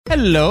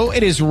Hello,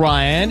 it is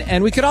Ryan,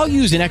 and we could all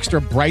use an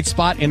extra bright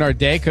spot in our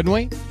day, couldn't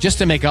we? Just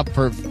to make up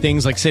for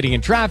things like sitting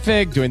in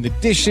traffic, doing the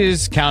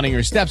dishes, counting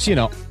your steps, you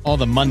know, all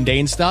the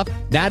mundane stuff.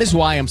 That is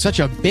why I'm such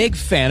a big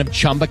fan of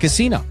Chumba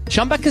Casino.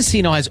 Chumba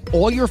Casino has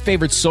all your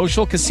favorite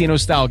social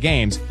casino-style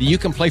games that you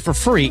can play for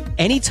free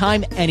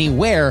anytime,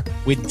 anywhere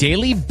with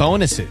daily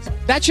bonuses.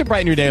 That should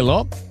brighten your day a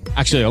little.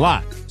 Actually, a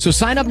lot. So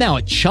sign up now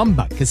at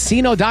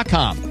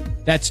ChumbaCasino.com.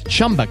 That's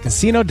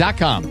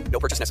ChumbaCasino.com. No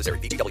purchase necessary.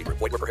 VGW Group.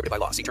 Void where prohibited by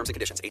law. See terms and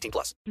conditions. 18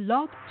 plus.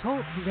 Blog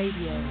Talk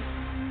Radio.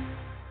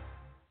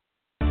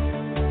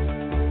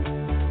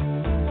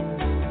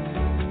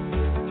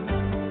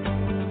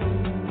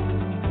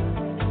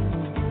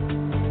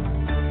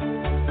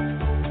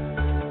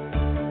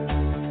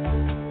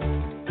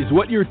 Is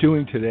what you're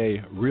doing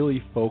today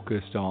really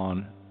focused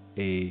on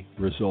a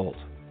result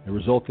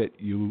that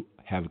you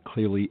have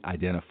clearly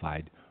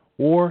identified?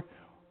 Or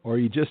are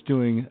you just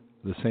doing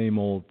the same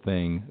old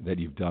thing that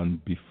you've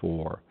done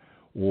before?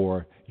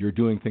 Or you're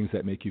doing things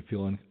that make you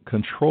feel in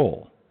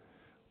control?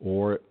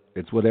 Or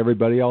it's what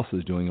everybody else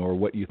is doing, or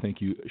what you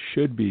think you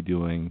should be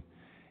doing,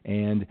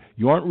 and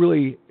you aren't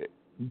really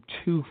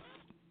too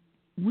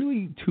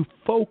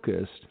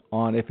focused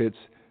on if it's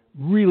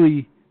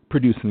really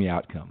producing the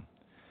outcome.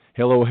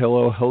 Hello.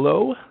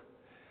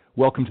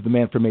 Welcome to the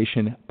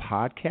Manformation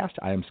Podcast.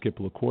 I am Skip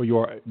LaCour,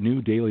 your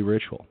new daily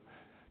ritual.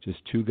 Just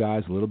two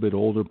guys, a little bit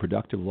older,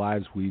 productive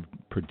lives we've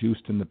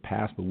produced in the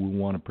past, but we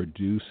want to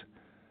produce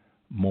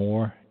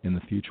more in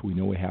the future. We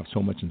know we have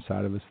so much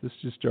inside of us. This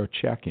is just our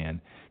check-in,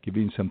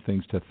 giving you some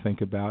things to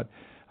think about.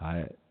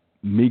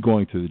 Me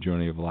going through the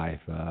journey of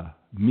life,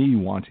 me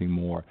wanting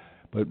more,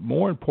 but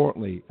more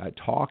importantly,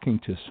 talking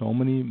to so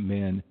many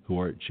men who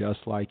are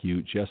just like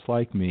you, just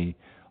like me,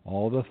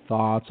 all the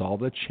thoughts, all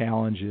the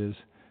challenges,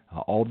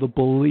 all the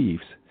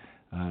beliefs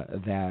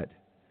that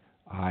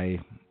I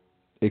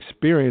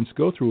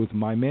go through with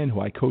my men who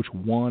I coach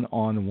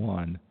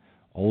one-on-one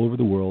all over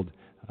the world,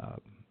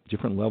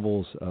 different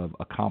levels of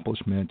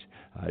accomplishment,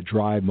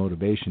 drive,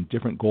 motivation,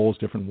 different goals,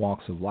 different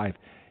walks of life.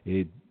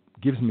 It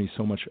gives me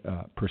so much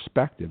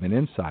perspective and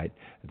insight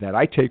that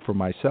I take for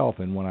myself,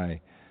 and when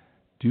I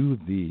do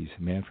these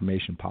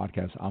Manformation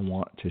podcasts, I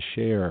want to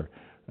share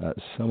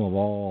some of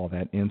all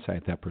that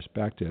insight, that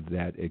perspective,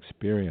 that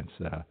experience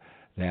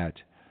that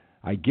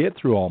I get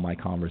through all my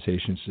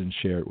conversations and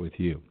share it with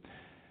you.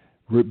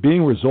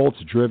 Being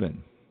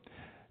results-driven,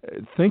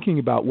 thinking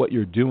about what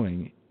you're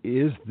doing,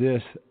 is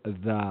this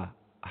the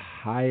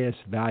highest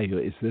value?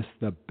 Is this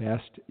the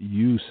best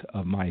use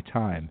of my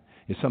time?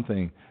 Is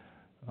something,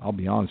 I'll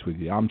be honest with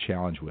you, I'm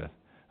challenged with.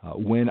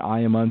 When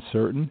I am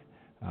uncertain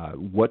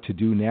what to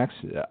do next,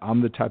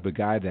 I'm the type of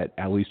guy that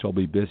at least I'll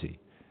be busy.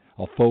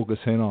 I'll focus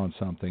in on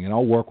something, and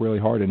I'll work really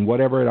hard, and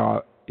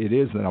whatever it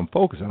is that I'm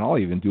focused on, I'll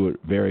even do it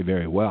very,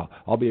 very well.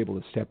 I'll be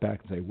able to step back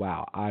and say,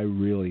 wow, I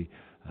really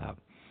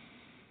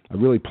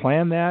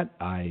planned that.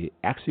 I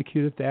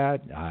executed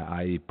that.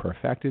 I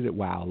perfected it.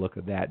 Wow, look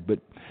at that. But,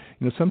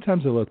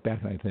 sometimes I look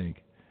back and I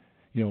think,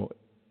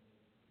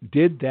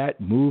 did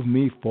that move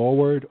me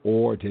forward,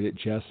 or did it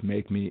just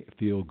make me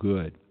feel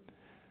good?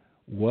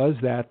 Was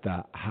that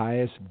the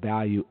highest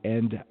value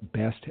and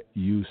best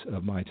use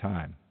of my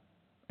time?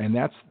 And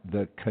that's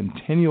the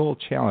continual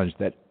challenge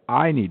that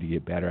I need to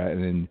get better at.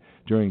 And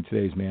during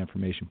today's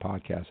Manformation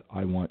podcast,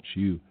 I want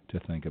you to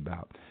think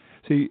about.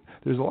 See,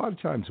 there's a lot of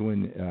times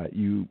when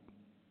you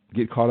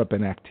get caught up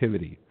in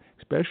activity,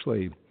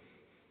 especially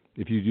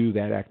if you do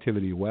that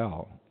activity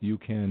well, you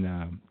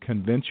can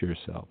convince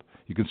yourself.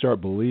 You can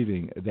start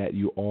believing that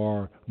you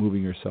are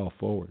moving yourself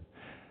forward.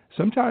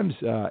 Sometimes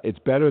it's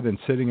better than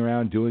sitting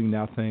around doing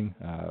nothing,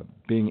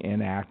 being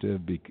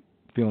inactive,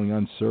 feeling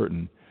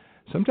uncertain.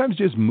 Sometimes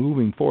just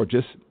moving forward,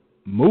 just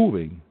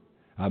moving,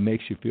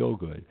 makes you feel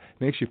good. It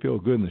makes you feel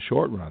good in the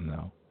short run,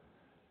 though.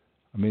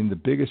 I mean, the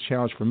biggest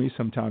challenge for me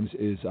sometimes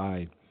is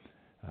I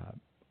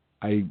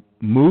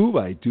move,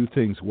 I do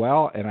things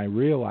well, and I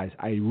realize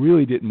I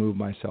really didn't move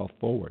myself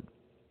forward.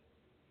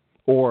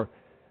 Or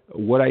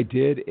what I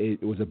did,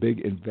 it was a big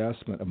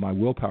investment of my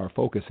willpower,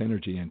 focus,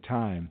 energy, and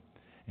time,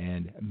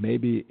 and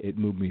maybe it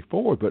moved me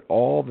forward, but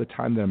all the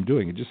time that I'm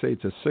doing it, just say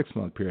it's a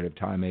 6-month period of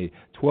time, a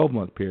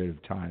 12-month period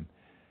of time,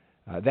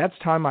 that's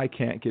time I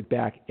can't get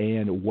back,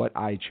 and what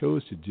I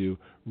chose to do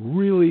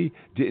really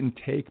didn't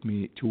take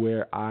me to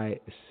where I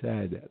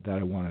said that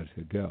I wanted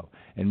to go.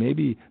 And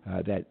maybe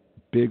that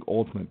big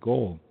ultimate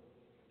goal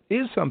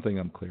is something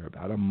I'm clear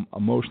about, I'm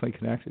emotionally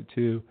connected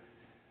to,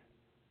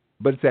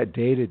 but it's that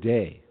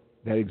day-to-day,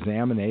 that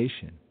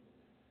examination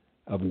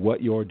of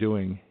what you're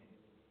doing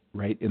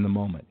right in the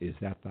moment. Is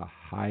that the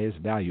highest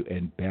value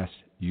and best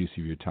use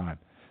of your time?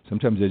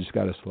 Sometimes you just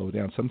got to slow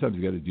down. Sometimes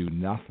you got to do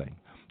nothing.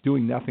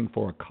 Doing nothing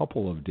for a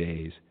couple of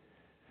days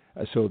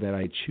so that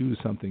I choose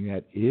something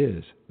that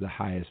is the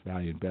highest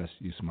value and best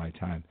use of my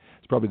time.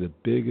 It's probably the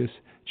biggest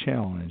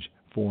challenge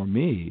for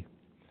me,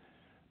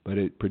 but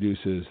it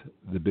produces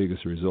the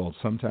biggest results.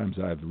 Sometimes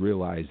I've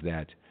realized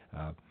that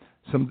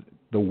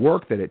the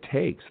work that it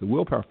takes, the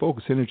willpower,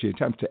 focus, energy, and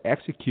time to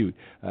execute,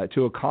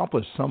 to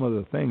accomplish some of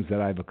the things that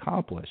I've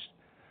accomplished,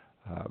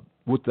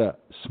 with the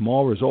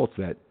small results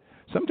that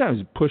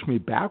sometimes push me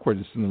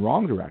backwards in the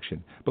wrong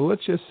direction. But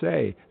let's just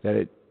say that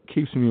it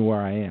keeps me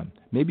where I am,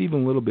 maybe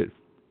even a little bit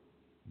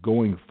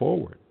going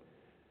forward.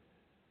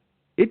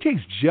 It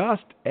takes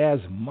just as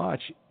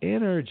much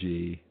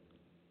energy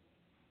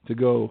to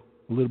go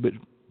a little bit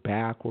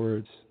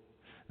backwards,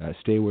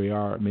 stay where you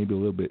are, maybe a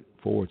little bit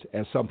forwards,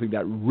 as something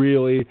that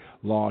really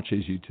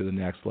launches you to the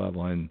next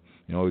level. And,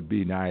 it would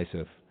be nice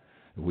if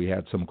we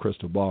had some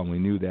crystal ball and we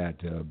knew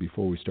that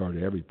before we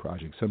started every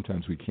project.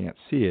 Sometimes we can't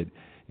see it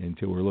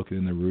until we're looking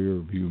in the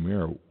rear view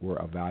mirror. We're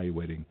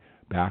evaluating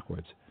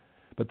backwards.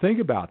 But think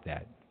about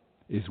that.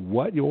 Is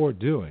what you're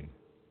doing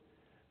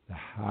the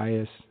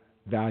highest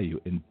value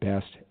and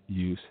best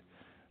use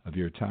of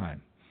your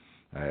time?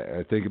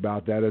 I think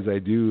about that as I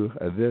do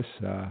this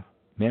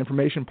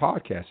Manformation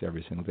podcast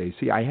every single day.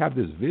 See, I have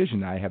this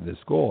vision, I have this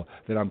goal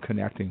that I'm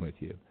connecting with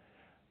you,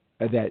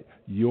 that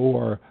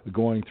you're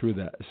going through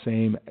the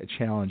same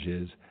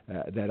challenges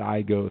that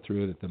I go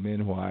through, that the men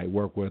who I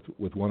work with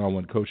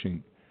one-on-one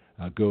coaching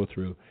go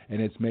through, and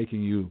it's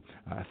making you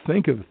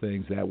think of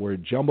things that were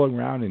jumbling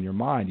around in your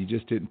mind. You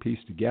just didn't piece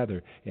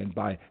together. And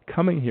by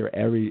coming here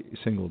every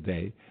single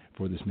day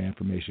for this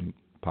Manformation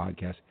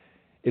podcast,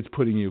 it's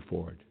putting you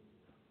forward.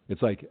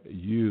 It's like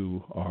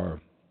you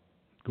are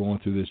going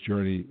through this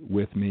journey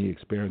with me,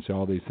 experiencing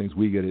all these things.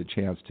 We get a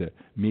chance to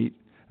meet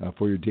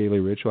for your daily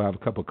ritual, have a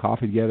cup of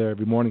coffee together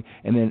every morning,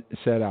 and then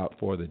set out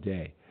for the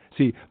day.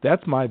 See,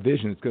 that's my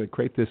vision. It's going to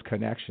create this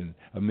connection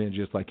of men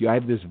just like you. I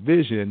have this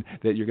vision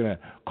that you're going to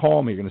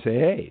call me. You're going to say,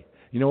 hey,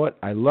 you know what?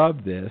 I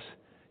love this.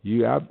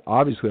 You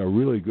obviously are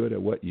really good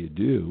at what you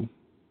do.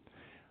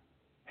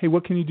 Hey,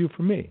 what can you do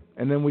for me?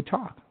 And then we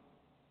talk.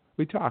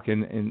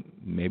 And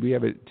maybe we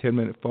have a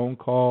 10-minute phone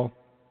call.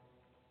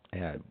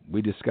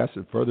 We discuss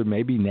it further,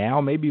 maybe now,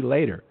 maybe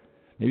later,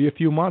 maybe a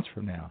few months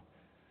from now,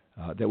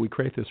 that we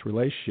create this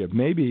relationship.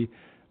 Maybe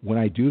when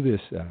I do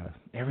this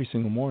every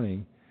single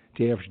morning,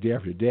 day after day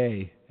after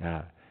day,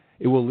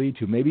 it will lead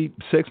to maybe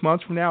 6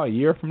 months from now, a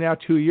year from now,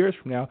 2 years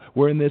from now,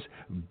 we're in this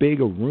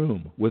bigger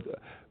room with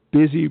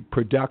busy,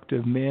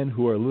 productive men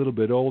who are a little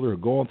bit older,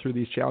 going through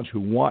these challenges,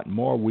 who want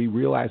more. We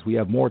realize we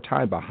have more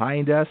time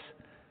behind us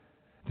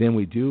than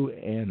we do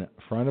in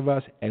front of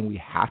us, and we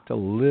have to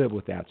live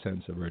with that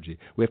sense of urgency.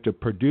 We have to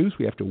produce,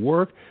 we have to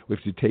work, we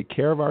have to take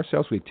care of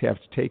ourselves, we have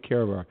to take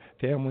care of our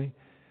family,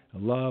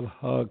 love,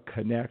 hug,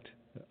 connect.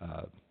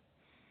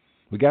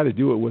 We got to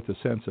do it with a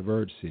sense of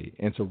urgency.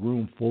 And it's a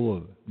room full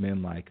of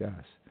men like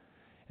us.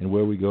 And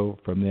where we go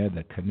from there,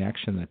 the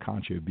connection, the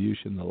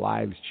contribution, the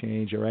lives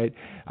change, all right?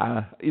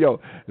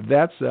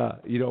 That's,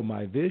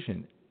 my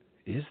vision.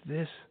 Is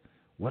this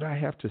what I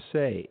have to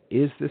say?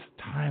 Is this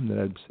time that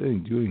I'm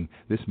sitting doing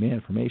this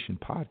Manformation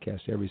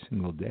podcast every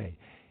single day,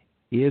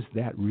 is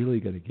that really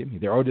going to get me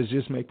there? Or does it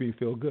just make me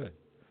feel good?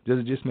 Does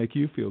it just make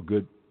you feel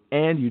good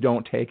and you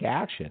don't take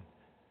action?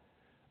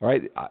 All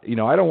right, I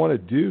don't want to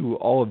do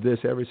all of this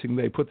every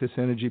single day, put this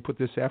energy, put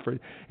this effort,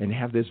 and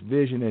have this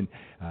vision.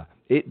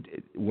 And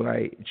when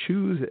I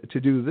choose to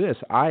do this,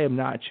 I am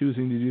not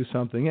choosing to do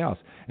something else.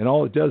 And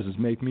all it does is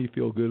make me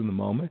feel good in the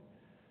moment,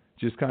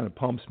 just kind of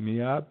pumps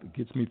me up,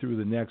 gets me through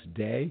the next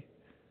day,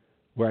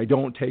 where I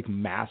don't take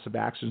massive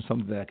action,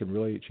 something that can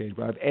really change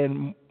my life.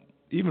 And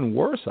even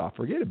worse off,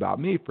 forget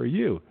about me, for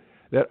you,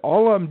 that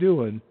all I'm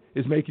doing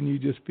is making you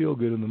just feel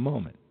good in the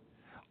moment.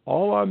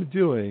 All I'm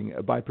doing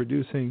by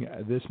producing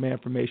this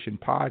Manformation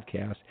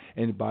podcast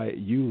and by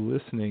you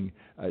listening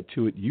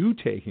to it, you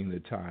taking the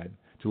time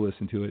to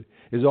listen to it,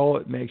 is all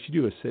it makes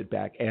you do is sit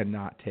back and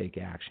not take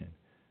action.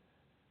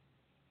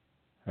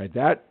 Right?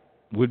 That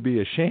would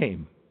be a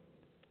shame.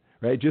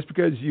 Right? Just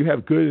because you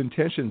have good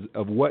intentions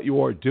of what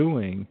you are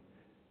doing,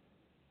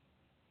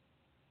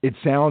 it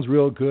sounds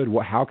real good.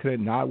 Well, how can it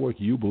not work?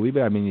 You believe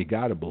it. I mean, you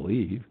got to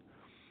believe.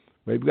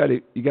 Right?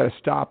 You got to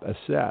stop,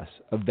 assess,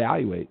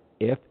 evaluate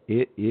if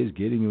it is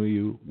getting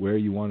you where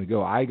you want to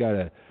go. I got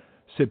to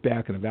sit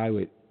back and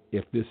evaluate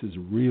if this is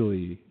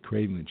really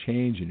creating the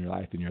change in your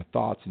life and your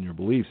thoughts and your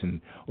beliefs and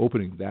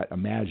opening that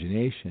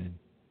imagination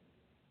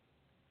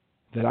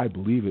that I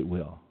believe it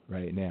will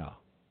right now,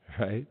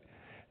 right?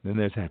 Then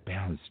there's that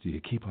balance. Do you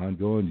keep on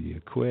going? Do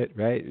you quit,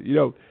 right?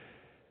 The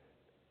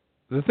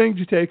thing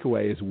to take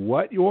away is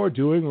what you're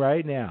doing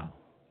right now,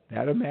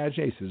 that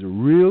imagination is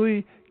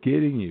really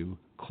getting you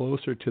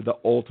closer to the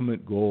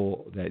ultimate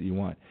goal that you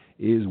want.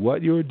 Is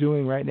what you're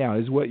doing right now,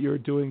 is what you're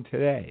doing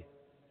today,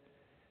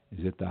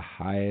 is it the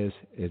highest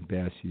and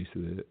best use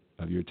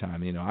of your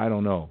time? I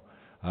don't know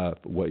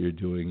what you're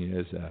doing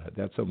is.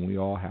 That's something we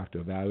all have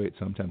to evaluate.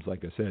 Sometimes,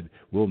 like I said,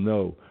 we'll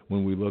know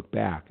when we look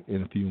back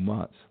in a few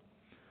months,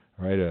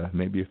 right?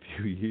 Maybe a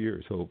few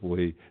years,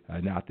 hopefully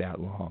not that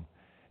long,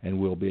 and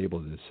we'll be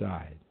able to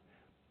decide.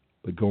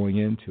 But going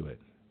into it,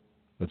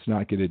 let's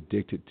not get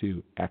addicted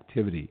to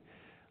activity.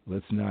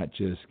 Let's not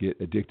just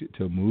get addicted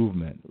to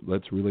movement.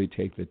 Let's really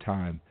take the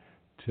time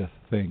to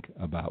think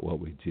about what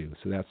we do.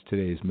 So that's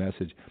today's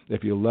message.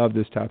 If you love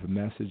this type of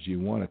message, you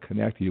want to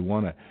connect, you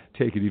want to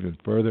take it even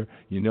further,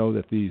 you know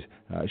that these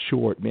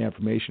short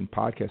Manformation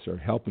podcasts are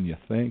helping you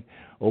think,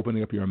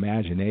 opening up your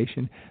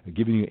imagination,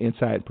 giving you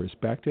insight and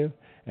perspective,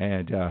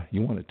 and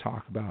you want to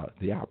talk about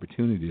the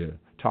opportunity to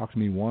talk to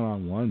me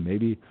one-on-one,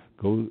 maybe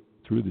go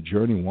through the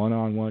journey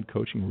one-on-one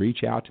coaching,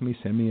 reach out to me,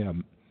 send me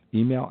an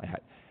email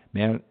at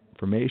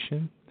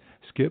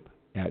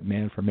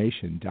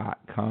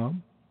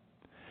skip@manformation.com.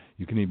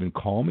 You can even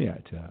call me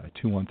at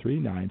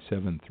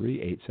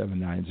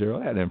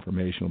 213-973-8790. That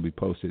information will be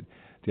posted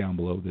down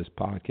below this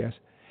podcast.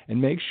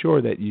 And make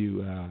sure that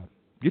you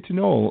get to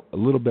know a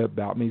little bit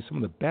about me, some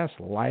of the best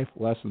life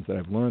lessons that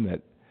I've learned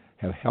that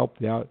have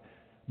helped out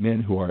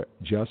men who are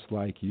just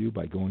like you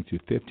by going to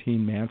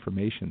 15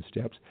 Manformation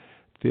Steps,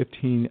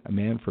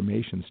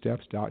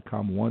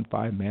 15manformationsteps.com,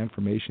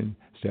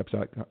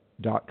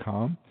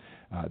 15manformationsteps.com.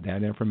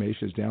 That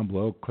information is down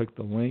below. Click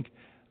the link.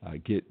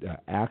 Get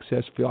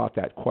access, fill out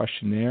that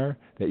questionnaire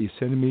that you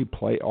send to me,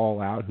 play all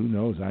out. Who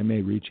knows, I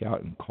may reach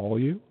out and call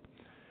you.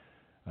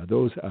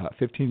 Those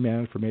 15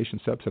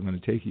 Manformation Steps are going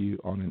to take you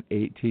on an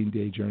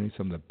 18-day journey,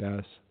 some of the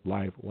best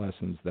life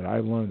lessons that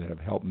I've learned that have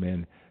helped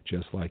men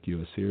just like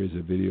you, a series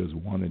of videos,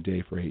 one a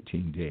day for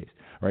 18 days.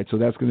 All right, so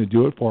that's going to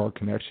do it for our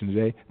connection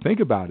today.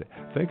 Think about it.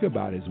 Think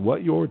about it. Is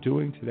what you're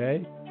doing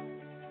today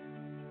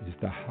is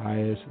the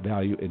highest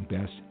value and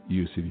best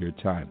use of your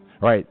time.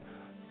 All right,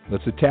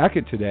 let's attack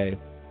it today.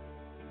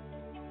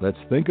 Let's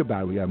think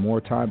about it. We got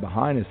more time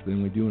behind us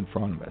than we do in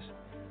front of us.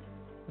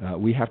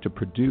 We have to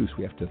produce.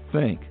 We have to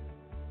think.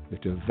 We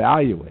have to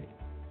evaluate.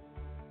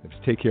 We have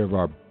to take care of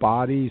our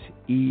bodies,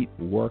 eat,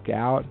 work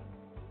out.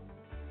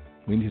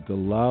 We need to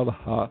love,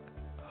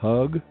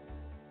 hug,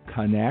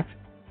 connect.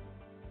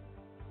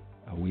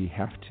 We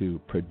have to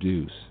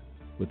produce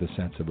with a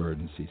sense of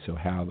urgency. So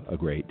have a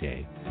great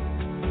day.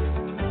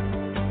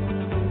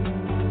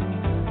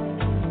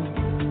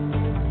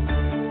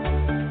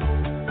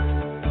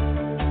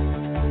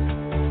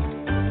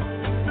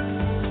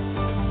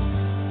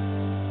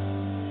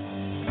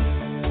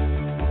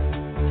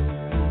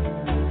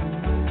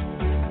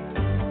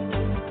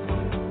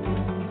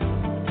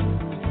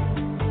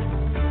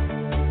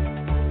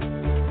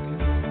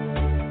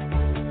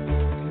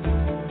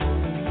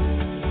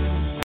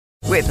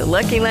 With the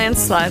Lucky Land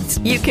Slots,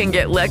 you can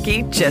get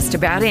lucky just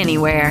about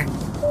anywhere.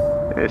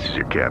 This is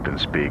your captain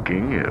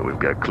speaking. We've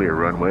got clear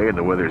runway and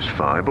the weather's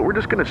fine, but we're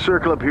just going to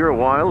circle up here a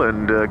while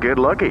and get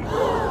lucky.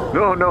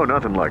 No,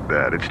 nothing like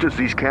that. It's just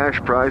these cash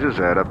prizes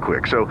add up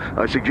quick. So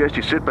I suggest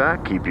you sit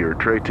back, keep your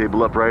tray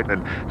table upright,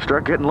 and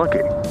start getting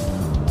lucky.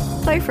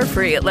 Play for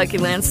free at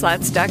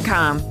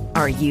LuckyLandSlots.com.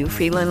 Are you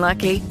feeling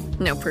lucky?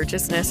 No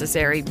purchase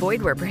necessary.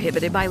 Void where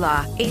prohibited by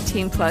law.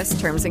 18+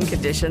 terms and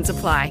conditions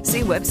apply.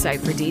 See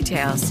website for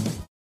details.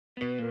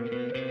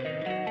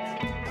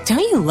 Don't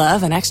you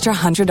love an extra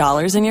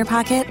 $100 in your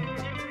pocket?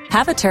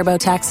 Have a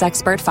TurboTax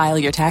expert file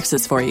your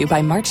taxes for you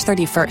by March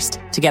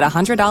 31st to get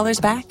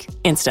 $100 back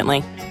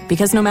instantly.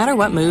 Because no matter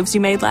what moves you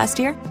made last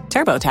year,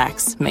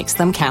 TurboTax makes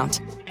them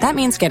count. That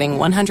means getting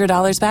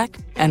 $100 back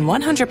and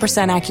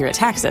 100% accurate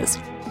taxes,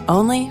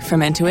 only from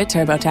Intuit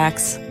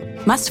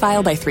TurboTax. Must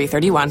file by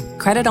 3/31.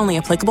 Credit only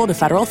applicable to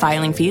federal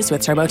filing fees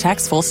with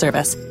TurboTax full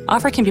service.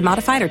 Offer can be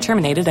modified or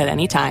terminated at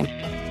any time.